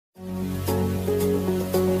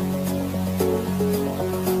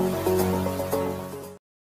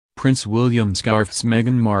Prince William scarfs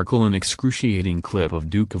Meghan Markle in excruciating clip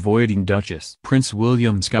of Duke avoiding Duchess. Prince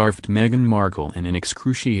William scarfed Meghan Markle in an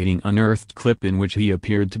excruciating unearthed clip in which he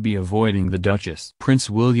appeared to be avoiding the Duchess.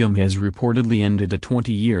 Prince William has reportedly ended a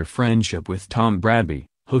 20-year friendship with Tom Bradby,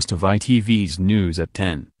 host of ITV's News at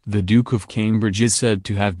 10. The Duke of Cambridge is said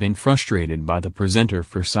to have been frustrated by the presenter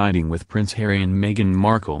for siding with Prince Harry and Meghan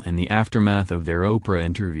Markle in the aftermath of their Oprah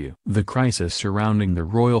interview. The crisis surrounding the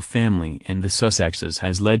royal family and the Sussexes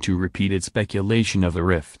has led to repeated speculation of a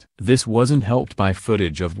rift. This wasn't helped by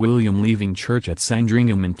footage of William leaving church at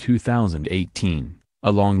Sandringham in 2018,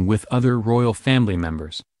 along with other royal family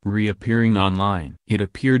members, reappearing online. It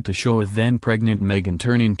appeared to show a then-pregnant Meghan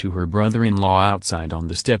turning to her brother-in-law outside on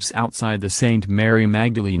the steps outside the St. Mary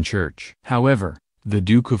Magdalene Church. However, the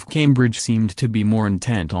Duke of Cambridge seemed to be more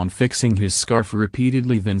intent on fixing his scarf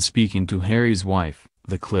repeatedly than speaking to Harry's wife.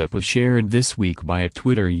 The clip was shared this week by a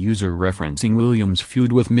Twitter user referencing William's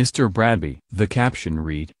feud with Mr. Bradby. The caption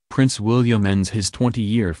read, "Prince William ends his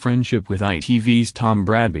 20-year friendship with ITV's Tom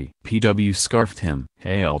Bradby. PW scarfed him.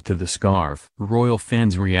 Hail to the scarf." Royal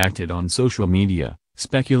fans reacted on social media,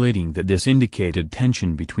 speculating that this indicated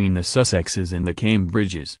tension between the Sussexes and the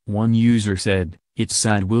Cambridges. One user said, "It's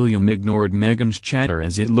sad William ignored Meghan's chatter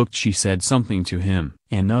as it looked she said something to him."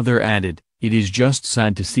 Another added, "It is just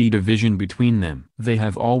sad to see division between them. They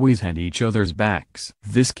have always had each other's backs."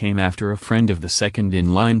 This came after a friend of the second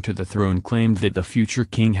in line to the throne claimed that the future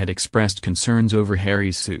king had expressed concerns over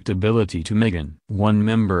Harry's suitability to Meghan. One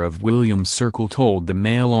member of William's circle told the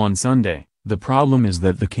Mail on Sunday, "The problem is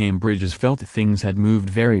that the Cambridges felt things had moved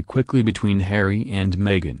very quickly between Harry and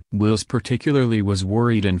Meghan. Wills particularly was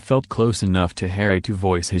worried and felt close enough to Harry to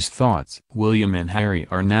voice his thoughts." William and Harry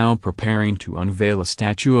are now preparing to unveil a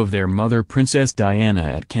statue of their mother Princess Diana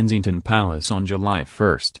at Kensington Palace on July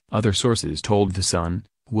 1. Other sources told The Sun,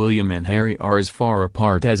 William and Harry are as far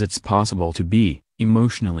apart as it's possible to be,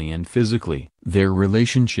 emotionally and physically. Their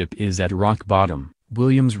relationship is at rock bottom.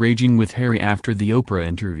 William's raging with Harry after the Oprah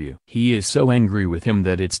interview. He is so angry with him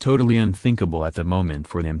that it's totally unthinkable at the moment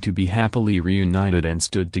for them to be happily reunited and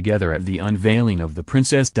stood together at the unveiling of the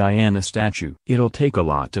Princess Diana statue. "It'll take a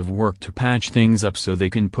lot of work to patch things up so they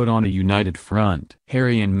can put on a united front."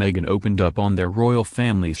 Harry and Meghan opened up on their royal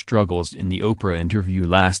family struggles in the Oprah interview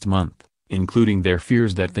last month, including their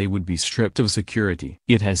fears that they would be stripped of security.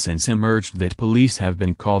 It has since emerged that police have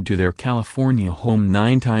been called to their California home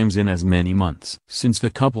 9 times in as many months. Since the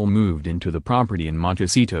couple moved into the property in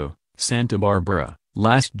Montecito, Santa Barbara,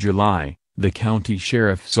 last July, the county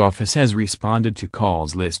sheriff's office has responded to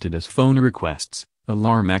calls listed as phone requests,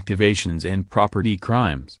 alarm activations and property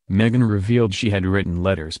crimes. Meghan revealed she had written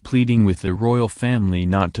letters pleading with the royal family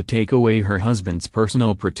not to take away her husband's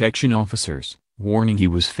personal protection officers, warning he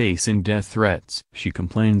was facing death threats. She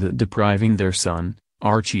complained that depriving their son,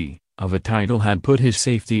 Archie, of a title had put his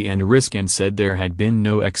safety at risk and said there had been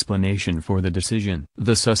no explanation for the decision.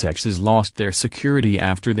 The Sussexes lost their security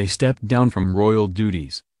after they stepped down from royal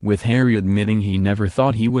duties, with Harry admitting he never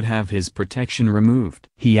thought he would have his protection removed.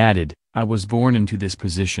 He added, "I was born into this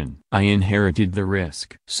position. I inherited the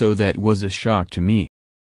risk. So that was a shock to me.